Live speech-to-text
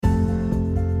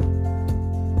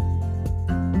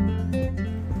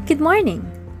morning,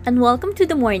 and welcome to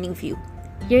the Morning View,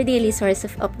 your daily source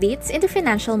of updates in the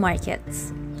financial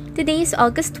markets. Today is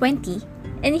August 20,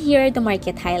 and here are the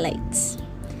market highlights.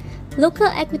 Local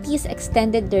equities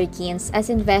extended their gains as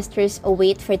investors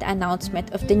await for the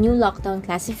announcement of the new lockdown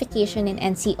classification in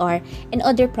NCR and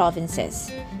other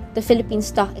provinces. The Philippine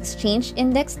Stock Exchange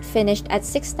Index finished at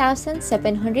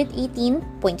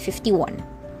 6,718.51.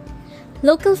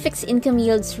 Local fixed income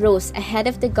yields rose ahead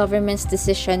of the government's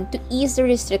decision to ease the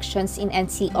restrictions in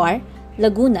NCR,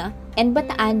 Laguna, and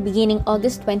Bataan beginning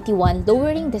August 21,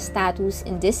 lowering the status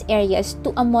in these areas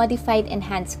to a modified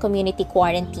enhanced community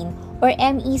quarantine or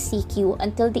MECQ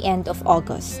until the end of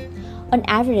August. On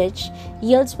average,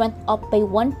 yields went up by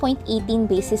 1.18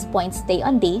 basis points day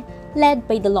on day, led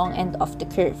by the long end of the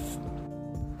curve.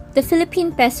 The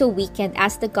Philippine peso weakened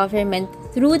as the government,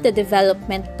 through the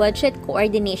Development Budget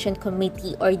Coordination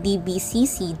Committee or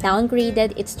DBCC,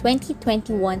 downgraded its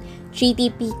 2021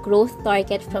 GDP growth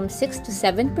target from 6 to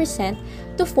 7%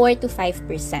 to 4 to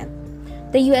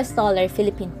 5%. The US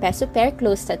dollar-Philippine peso pair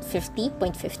closed at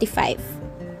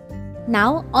 50.55.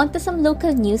 Now, on to some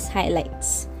local news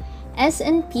highlights.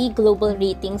 S&P Global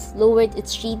Ratings lowered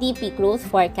its GDP growth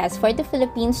forecast for the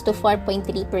Philippines to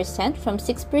 4.3% from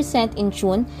 6% in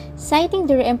June, citing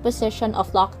the reimposition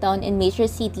of lockdown in major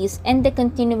cities and the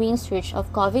continuing surge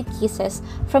of COVID cases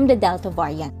from the Delta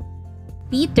variant.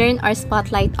 We turn our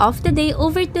spotlight of the day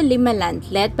over to Limaland,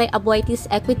 led by Aboitiz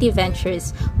Equity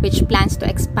Ventures, which plans to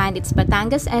expand its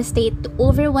Batangas estate to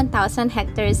over 1,000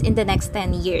 hectares in the next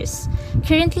 10 years.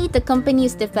 Currently, the company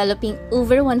is developing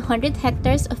over 100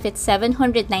 hectares of its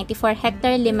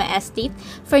 794-hectare Lima estate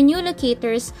for new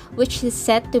locators, which is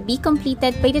set to be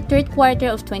completed by the third quarter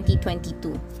of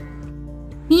 2022.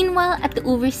 Meanwhile, at the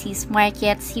overseas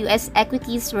markets, U.S.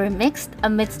 equities were mixed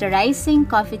amidst the rising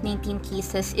COVID-19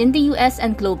 cases in the U.S.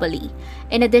 and globally.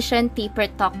 In addition, taper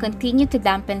talk continued to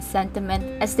dampen sentiment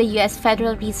as the U.S.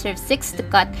 Federal Reserve seeks to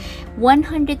cut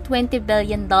 $120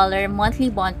 billion monthly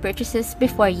bond purchases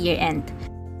before year-end.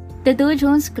 The Dow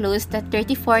Jones closed at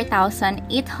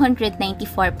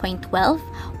 34,894.12,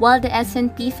 while the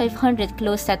S&P 500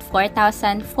 closed at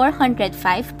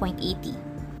 4,405.80.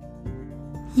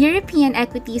 European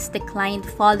equities declined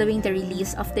following the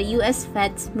release of the US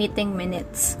Fed's meeting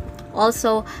minutes.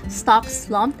 Also, stocks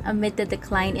slumped amid the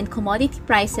decline in commodity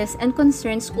prices and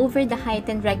concerns over the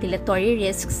heightened regulatory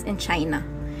risks in China.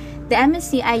 The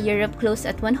MSCI Europe closed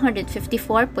at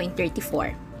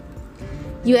 154.34.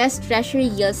 US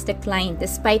Treasury yields declined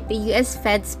despite the US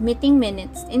Fed's meeting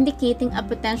minutes indicating a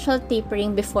potential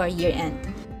tapering before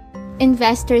year-end.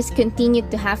 Investors continued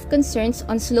to have concerns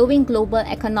on slowing global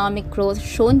economic growth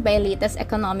shown by latest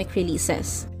economic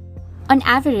releases. On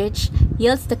average,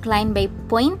 yields declined by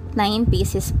 0.9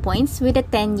 basis points with the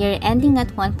 10-year ending at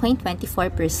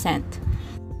 1.24%.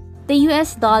 The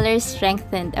US dollar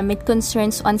strengthened amid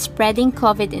concerns on spreading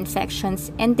COVID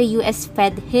infections and the US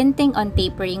Fed hinting on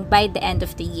tapering by the end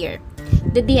of the year.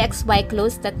 The DXY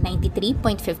closed at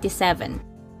 93.57.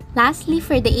 Lastly,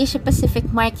 for the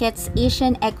Asia-Pacific markets,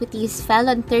 Asian equities fell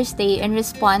on Thursday in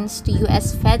response to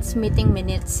U.S. Fed's meeting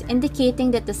minutes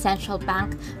indicating that the central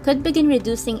bank could begin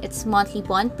reducing its monthly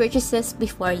bond purchases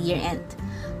before year-end.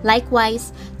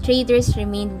 Likewise, traders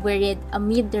remained worried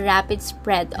amid the rapid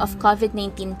spread of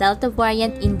COVID-19 Delta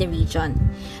variant in the region.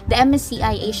 The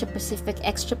MSCI Asia-Pacific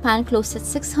ex-Japan closed at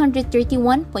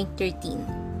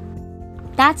 631.13.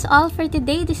 That's all for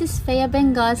today. This is Fea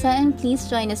Bengaza, and please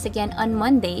join us again on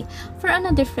Monday for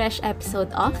another fresh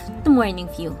episode of The Morning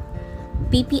View.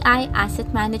 BPI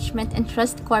Asset Management and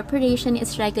Trust Corporation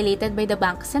is regulated by the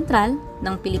Bangko Sentral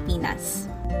ng Pilipinas.